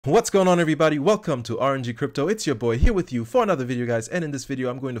What's going on, everybody? Welcome to RNG Crypto. It's your boy here with you for another video, guys. And in this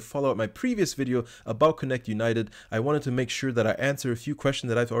video, I'm going to follow up my previous video about Connect United. I wanted to make sure that I answer a few questions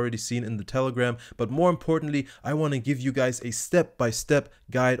that I've already seen in the Telegram. But more importantly, I want to give you guys a step-by-step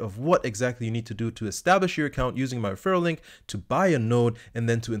guide of what exactly you need to do to establish your account using my referral link, to buy a node, and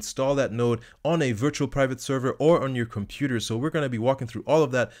then to install that node on a virtual private server or on your computer. So we're going to be walking through all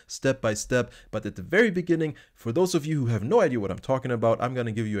of that step by step. But at the very beginning, for those of you who have no idea what I'm talking about, I'm going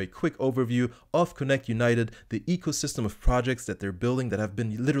to give you a quick overview of Connect United, the ecosystem of projects that they're building that have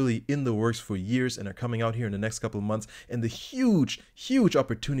been literally in the works for years and are coming out here in the next couple of months, and the huge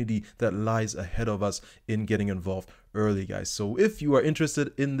opportunity that lies ahead of us in getting involved early, guys. So if you are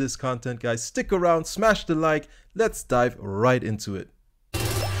interested in this content, guys, stick around, smash the like, let's dive right into it.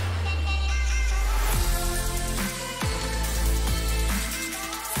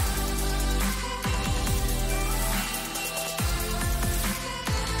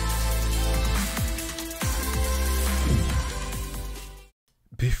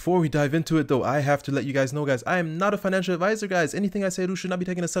 Before we dive into it, though, I have to let you guys know, guys, I am not a financial advisor, guys. Anything I say do should not be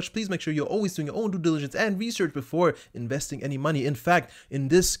taken as such. Please make sure you're always doing your own due diligence and research before investing any money. In fact, in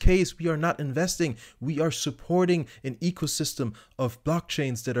this case, we are not investing. We are supporting an ecosystem of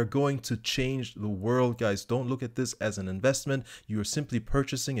blockchains that are going to change the world, guys. Don't look at this as an investment. You are simply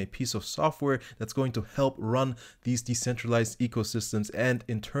purchasing a piece of software that's going to help run these decentralized ecosystems, and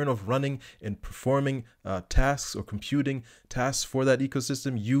in turn of running and performing tasks or computing tasks for that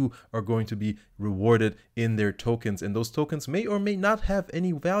ecosystem, you are going to be rewarded in their tokens, and those tokens may or may not have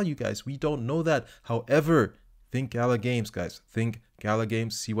any value, guys. We don't know that. However, think Gala Games, guys. Think Gala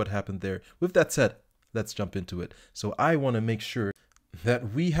Games. See what happened there. With that said, let's jump into it. So I want to make sure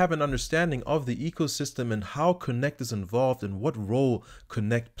that we have an understanding of the ecosystem and how Connect is involved and what role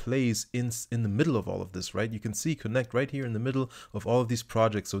Connect plays in the middle of all of this, right? You can see Connect right here in the middle of all of these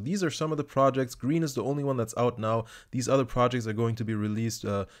projects. So these are some of the projects. Green is the only one that's out now. These other projects are going to be released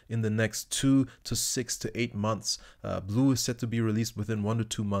in the next 2 to 6 to 8 months. Blue is set to be released within 1 to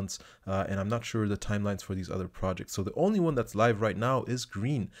 2 months, and I'm not sure the timelines for these other projects. So the only one that's live right now is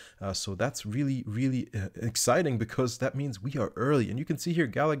Green. So that's really exciting, because that means we are early. And you can see here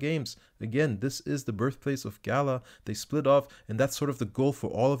Gala Games, again, this is the birthplace of Gala. They split off, and that's sort of the goal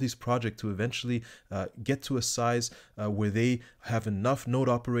for all of these projects, to eventually get to a size where they have enough node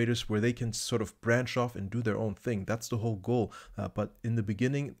operators where they can sort of branch off and do their own thing. That's the whole goal. But in the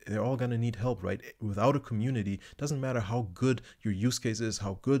beginning, they're all going to need help, right? Without a community, doesn't matter how good your use case is,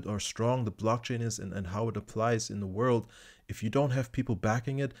 how good or strong the blockchain is, and how it applies in the world. If you don't have people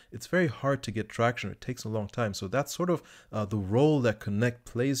backing it, it's very hard to get traction. It takes a long time. So that's sort of the role that Connect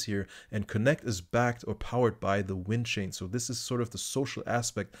plays here. And Connect is backed or powered by the Wind chain. So this is sort of the social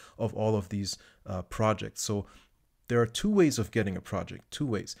aspect of all of these projects. So there are two ways of getting a project, two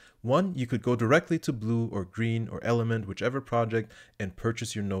ways. One, you could go directly to Blue or Green or Element, whichever project, and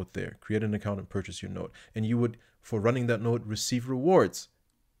purchase your node there. Create an account and purchase your node. And you would, for running that node, receive rewards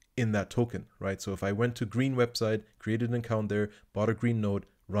in that token, right? So if I went to Green website, created an account there, bought a Green node,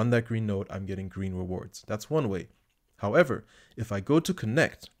 run that Green node, I'm getting Green rewards. That's one way. However, if I go to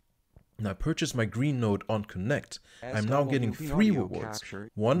Connect and I purchase my Green node on Connect, I'm now getting 3 rewards.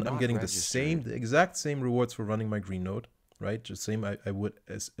 One, I'm getting the exact same rewards for running my Green node, right? Just same I would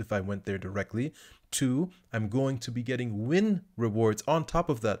as if I went there directly. 2, I'm going to be getting Win rewards on top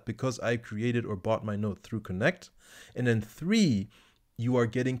of that because I created or bought my node through Connect. And then 3, you are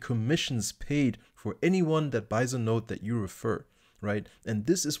getting commissions paid for anyone that buys a node that you refer, right? And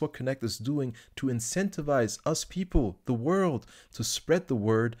this is what Connect is doing to incentivize us people, the world, to spread the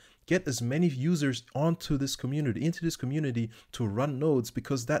word, get as many users into this community to run nodes,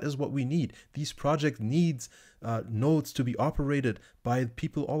 because that is what we need. These projects needs nodes to be operated by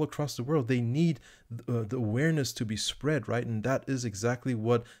people all across the world. They need the awareness to be spread, right? And that is exactly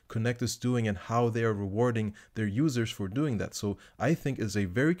what Connect is doing, and how they are rewarding their users for doing that. So I think is a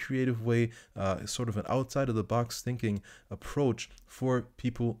very creative way, sort of an outside of the box thinking approach for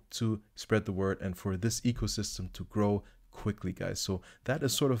people to spread the word and for this ecosystem to grow quickly, guys. So that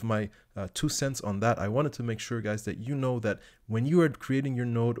is sort of my 2 cents on that. I wanted to make sure, guys, that you know that when you are creating your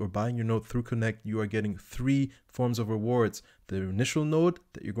node or buying your node through Connect, you are getting 3 forms of rewards. The initial node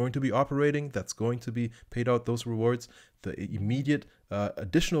that you're going to be operating, that's going to be paid out those rewards, the immediate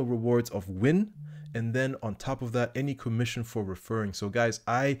additional rewards of Win, and then on top of that, any commission for referring. So guys,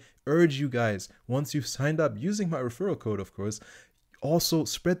 I urge you guys, once you've signed up using my referral code, of course, Also,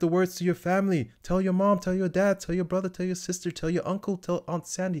 spread the words to your family. Tell your mom, tell your dad, tell your brother, tell your sister, tell your uncle, tell Aunt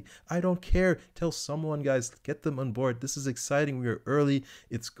Sandy. I don't care. Tell someone, guys. Get them on board. This is exciting. We are early.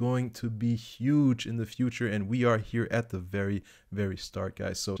 It's going to be huge in the future, and we are here at the very, very start,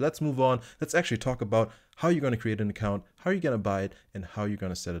 guys. So let's move on. Let's actually talk about how you're going to create an account, how you're going to buy it, and how you're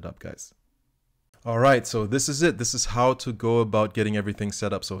going to set it up, guys. All right, so this is it. This is how to go about getting everything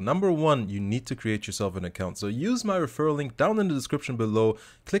set up. So number one, you need to create yourself an account. So use my referral link down in the description below.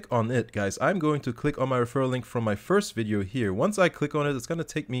 Click on it, guys. I'm going to click on my referral link from my first video here. Once I click on it, it's going to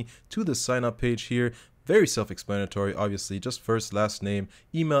take me to the sign up page here. Very self-explanatory, obviously, just first, last name,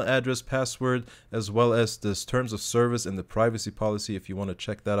 email address, password, as well as this terms of service and the privacy policy if you want to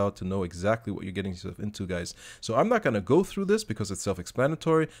check that out to know exactly what you're getting yourself into, guys. So I'm not going to go through this because it's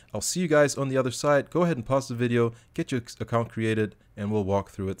self-explanatory. I'll see you guys on the other side. Go ahead and pause the video, get your account created, and we'll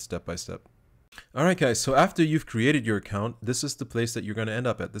walk through it step by step. Alright guys, so after you've created your account, this is the place that you're going to end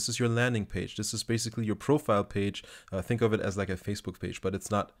up at. This is your landing page. This is basically your profile page. Think of it as like a Facebook page, but it's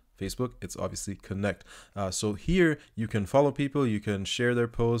not Facebook, it's obviously Connect. So here you can follow people, you can share their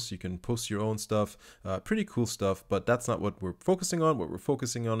posts, you can post your own stuff, pretty cool stuff, but that's not what we're focusing on. What we're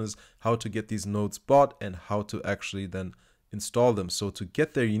focusing on is how to get these nodes bought and how to actually then install them. So to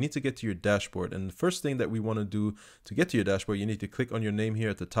get there, you need to get to your dashboard. And the first thing that we want to do to get to your dashboard, you need to click on your name here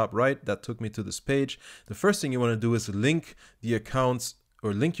at the top right. That took me to this page. The first thing you want to do is link the accounts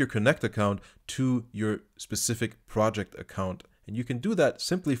or link your Connect account to your specific project account. And you can do that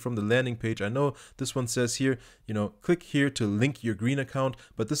simply from the landing page. I know this one says here, you know, click here to link your green account,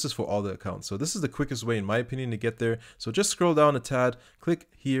 but this is for all the accounts. So this is the quickest way, in my opinion, to get there. So just scroll down a tad, click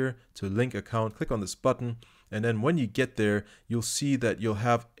here to link account, click on this button. And then when you get there, you'll see that you'll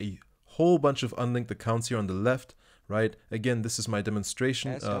have a whole bunch of unlinked accounts here on the left, right? Again, this is my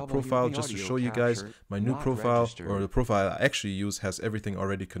demonstration profile just to show you guys my new profile, or the profile I actually use has everything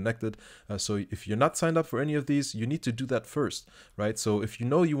already connected. So if you're not signed up for any of these, you need to do that first, right? So if you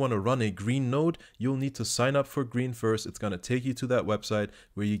know you want to run a green node, you'll need to sign up for green first. It's going to take you to that website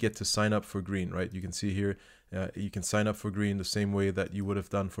where you get to sign up for green, right? You can see here, you can sign up for green the same way that you would have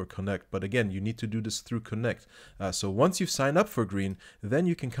done for Connect. But again, you need to do this through Connect. So once you've signed up for green, then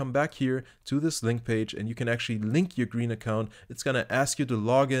you can come back here to this link page and you can actually link your green account. It's going to ask you to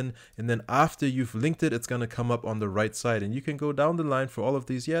log in. And then after you've linked it, it's going to come up on the right side. And you can go down the line for all of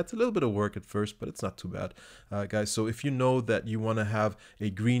these. Yeah, it's a little bit of work at first, but it's not too bad, guys. So if you know that you want to have a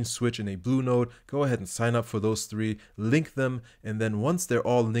green switch and a blue node, go ahead and sign up for those three, link them. And then once they're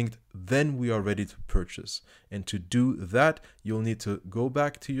all linked, then we are ready to purchase. And to do that, you'll need to go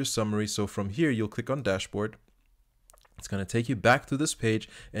back to your summary. So from here, you'll click on dashboard. It's going to take you back to this page.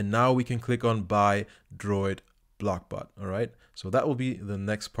 And now we can click on buy Droid Blockbot. All right. So that will be the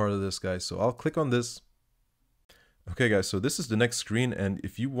next part of this, guys. So I'll click on this. Okay guys, so this is the next screen, and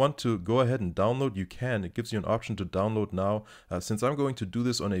if you want to go ahead and download, you can. It gives you an option to download now. Since I'm going to do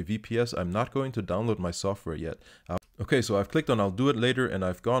this on a VPS, I'm not going to download my software yet. Okay, so I've clicked on I'll do it later, and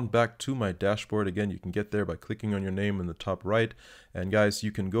I've gone back to my dashboard. Again, you can get there by clicking on your name in the top right. And guys,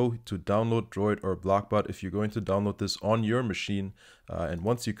 you can go to download Droid or Blockbot if you're going to download this on your machine. And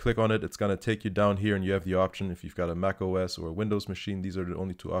once you click on it, it's going to take you down here, and you have the option if you've got a Mac OS or a Windows machine. These are the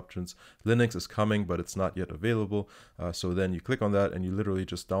only two options. Linux is coming, but it's not yet available. So then you click on that and you literally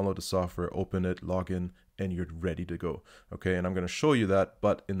just download the software, open it, log in, and you're ready to go. Okay, and I'm going to show you that,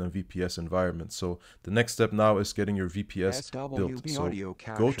 but in a VPS environment. So the next step now is getting your VPS built. So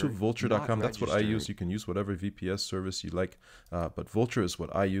go to vulture.com. That's what I use. You can use whatever VPS service you like, but Vulture is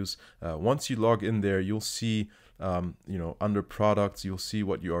what I use. Once you log in there, you'll see you know, under products, you'll see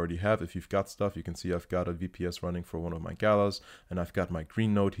what you already have. If you've got stuff, you can see I've got a VPS running for one of my Galas, and I've got my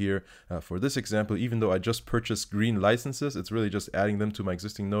green node here. For this example, even though I just purchased green licenses, it's really just adding them to my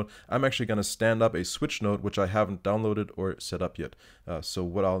existing node. I'm actually going to stand up a switch node, which I haven't downloaded or set up yet. So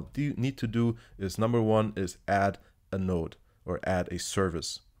what I'll need to do is, number one is add a node or add a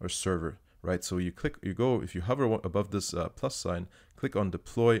service or server, right? So you click, you go, if you hover above this plus sign, click on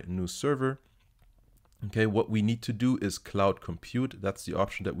deploy new server. Okay, what we need to do is cloud compute. That's the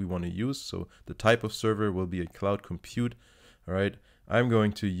option that we want to use. So the type of server will be a cloud compute. All right, I'm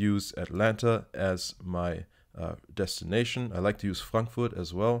going to use Atlanta as my destination. I like to use Frankfurt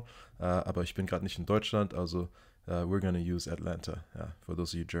as well, aber ich bin gerade nicht in Deutschland, also we're going to use Atlanta. For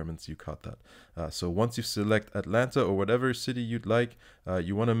those of you Germans, you caught that. So once you select Atlanta or whatever city you'd like,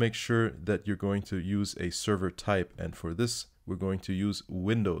 you want to make sure that you're going to use a server type. And for this, we're going to use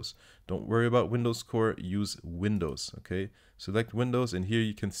Windows. Don't worry about Windows Core, use Windows, okay? Select Windows, and here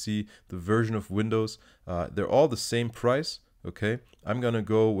you can see the version of Windows. They're all the same price, okay? I'm gonna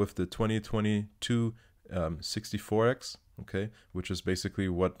go with the 2022 64X, okay, which is basically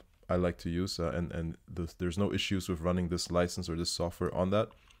what I like to use, and there's no issues with running this license or this software on that.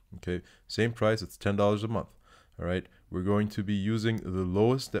 Okay, same price, it's $10 a month. All right, we're going to be using the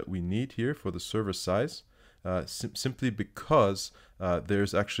lowest that we need here for the server size, simply because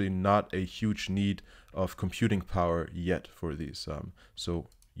there's actually not a huge need of computing power yet for these. So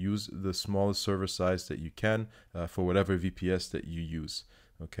use the smallest server size that you can for whatever VPS that you use.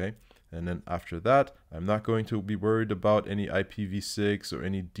 Okay, and then after that, I'm not going to be worried about any IPv6 or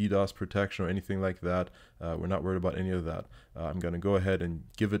any DDoS protection or anything like that. We're not worried about any of that. I'm going to go ahead and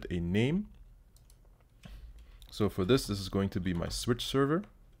give it a name. So for this is going to be my switch server.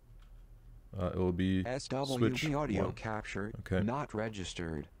 It will be switch audio 1. capture, okay. Not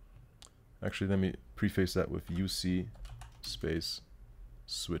registered. Actually, let me preface that with UC space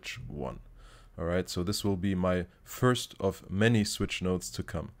switch 1. All right, so this will be my first of many switch nodes to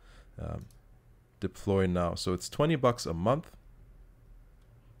come. Deploy now. So it's $20 a month.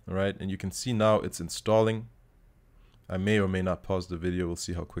 All right, and you can see now it's installing. I may or may not pause the video. We'll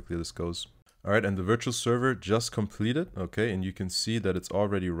see how quickly this goes. All right, and the virtual server just completed. Okay, and you can see that it's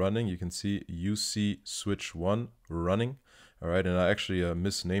already running. You can see UC switch 1 running. All right, and I actually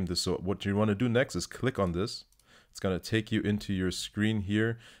misnamed this. So what you want to do next is click on this. It's going to take you into your screen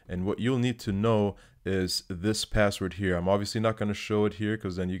here, and what you'll need to know is this password here. I'm obviously not going to show it here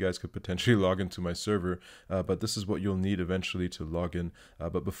because then you guys could potentially log into my server, but this is what you'll need eventually to log in.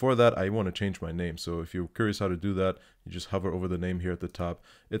 But before that, I want to change my name. So if you're curious how to do that, you just hover over the name here at the top.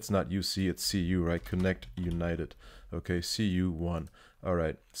 It's not UC, it's CU, right? Connect United. Okay, CU1. All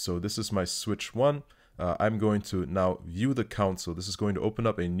right, so this is my switch 1. I'm going to now view the console. This is going to open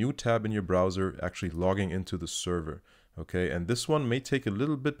up a new tab in your browser, actually logging into the server. Okay, and this one may take a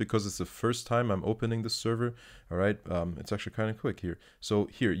little bit because it's the first time I'm opening the server. All right, it's actually kind of quick here. So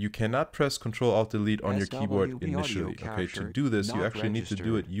here, you cannot press Control-Alt-Delete on your keyboard initially. Okay, to do this, you actually need to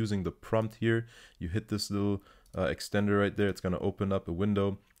do it using the prompt here. You hit this little extender right there. It's going to open up a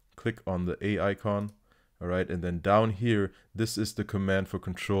window. Click on the A icon. All right, and then down here, this is the command for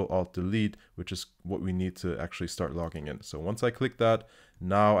Control-Alt-Delete, which is what we need to actually start logging in. So once I click that,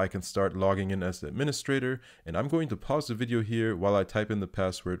 now I can start logging in as the administrator, and I'm going to pause the video here while I type in the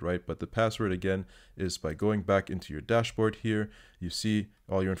password, right? But the password again is by going back into your dashboard here. You see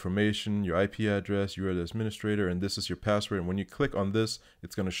all your information, your IP address, you are the administrator, and this is your password. And when you click on this,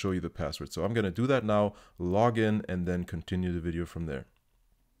 it's going to show you the password. So I'm going to do that now, log in, and then continue the video from there.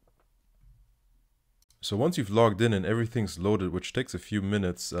 So once you've logged in and everything's loaded, which takes a few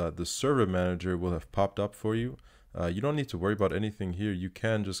minutes, the server manager will have popped up for you. You don't need to worry about anything here. You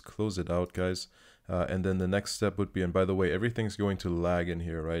can just close it out, guys. And then the next step would be, and by the way, everything's going to lag in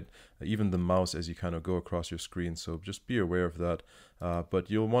here, right? Even the mouse as you kind of go across your screen. So just be aware of that.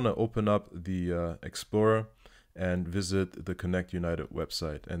 But you'll want to open up the Explorer and visit the Connect United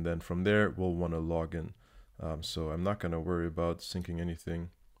website. And then from there, we'll want to log in. So I'm not going to worry about syncing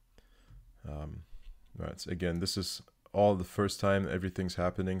anything. Right, so again, this is all the first time everything's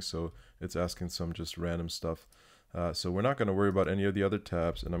happening, so it's asking some just random stuff. So we're not going to worry about any of the other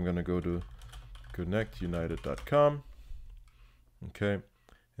tabs, and I'm going to go to connectunited.com. Okay,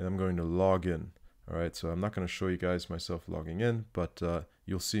 and I'm going to log in. All right, so I'm not going to show you guys myself logging in, but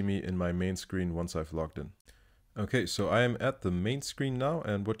you'll see me in my main screen once I've logged in. Okay, so I am at the main screen now,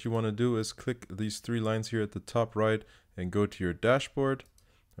 and what you want to do is click these 3 lines here at the top right and go to your dashboard.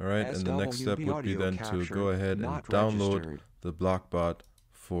 All right, and the next step would be then to go ahead and download the Blockbot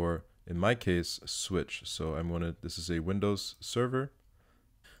for, in my case, Switch. So this is a Windows server.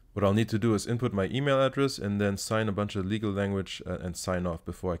 What I'll need to do is input my email address and then sign a bunch of legal language and sign off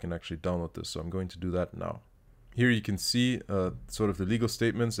before I can actually download this. So I'm going to do that now. Here you can see sort of the legal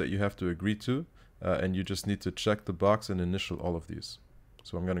statements that you have to agree to, and you just need to check the box and initial all of these.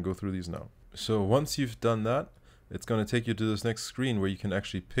 So I'm going to go through these now. So once you've done that, it's going to take you to this next screen where you can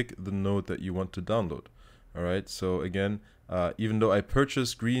actually pick the node that you want to download. All right, so again, even though I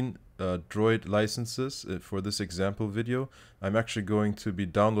purchased green Droid licenses for this example video, I'm actually going to be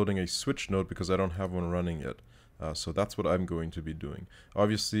downloading a Switch node because I don't have one running yet. So that's what I'm going to be doing.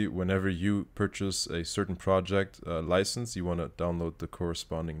 Obviously, whenever you purchase a certain project license, you want to download the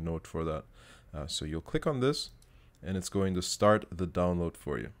corresponding node for that. So you'll click on this, and it's going to start the download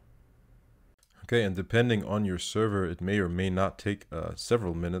for you. Okay, and depending on your server, it may or may not take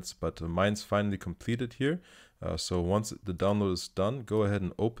several minutes, but mine's finally completed here. So once the download is done, go ahead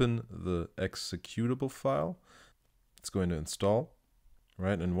and open the executable file. It's going to install,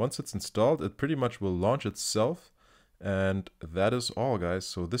 right? And once it's installed, it pretty much will launch itself. And that is all, guys.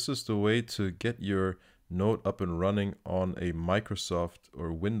 So this is the way to get your node up and running on a Microsoft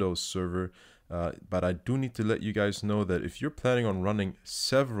or Windows server. But I do need to let you guys know that if you're planning on running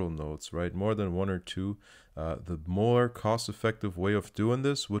several nodes, right, more than one or two, the more cost-effective way of doing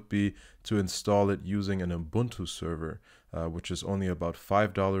this would be to install it using an Ubuntu server, which is only about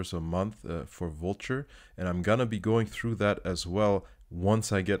 $5 a month for Vultr. And I'm gonna be going through that as well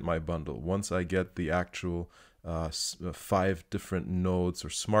once I get my bundle, once I get the actual 5 different nodes or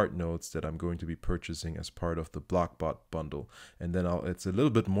smart nodes that I'm going to be purchasing as part of the Blockbot bundle. And then it's a little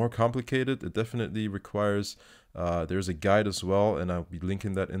bit more complicated. It definitely requires, there's a guide as well, and I'll be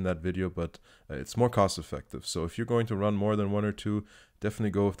linking that in that video, but it's more cost effective. So if you're going to run more than one or two,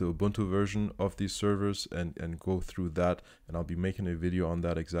 definitely go with the Ubuntu version of these servers and go through that. And I'll be making a video on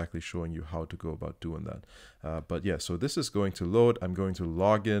that, exactly showing you how to go about doing that. But yeah, so this is going to load. I'm going to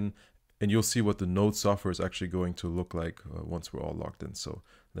log in, and you'll see what the node software is actually going to look like once we're all logged in. So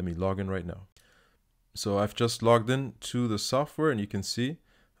let me log in right now. So I've just logged in to the software, and you can see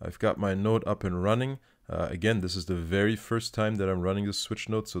I've got my node up and running. Again, this is the very first time that I'm running the Switch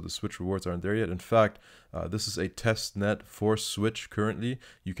node, so the Switch rewards aren't there yet. In fact, this is a test net for Switch currently.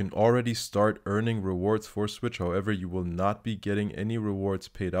 You can already start earning rewards for Switch. However, you will not be getting any rewards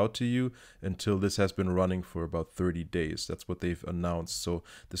paid out to you until this has been running for about 30 days. That's what they've announced. So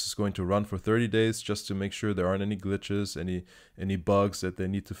this is going to run for 30 days just to make sure there aren't any glitches, any bugs that they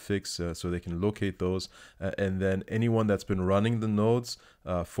need to fix, so they can locate those. And then anyone that's been running the nodes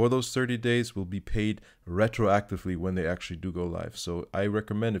for those 30 days will be paid retroactively when they actually do go live. So I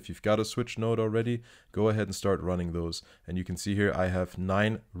recommend, if you've got a Switch node already, go ahead and start running those. And you can see here I have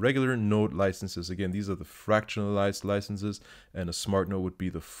 9 regular node licenses. Again, these are the fractionalized licenses, and a smart node would be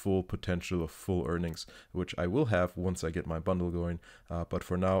the full potential of full earnings, which I will have once I get my bundle going. But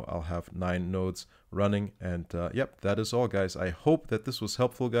for now, I'll have 9 nodes running. And yep, that is all, guys. I hope that this was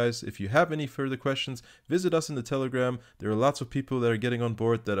helpful, guys. If you have any further questions, visit us in the Telegram. There are lots of people that are getting on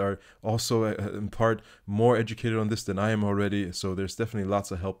board that are also in part more educated on this than I am already. So there's definitely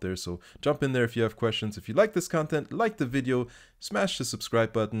lots of help there. So jump in there if you have questions. If you like this content, like the video, smash the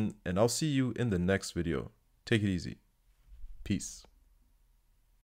subscribe button, and I'll see you in the next video. Take it easy. Peace.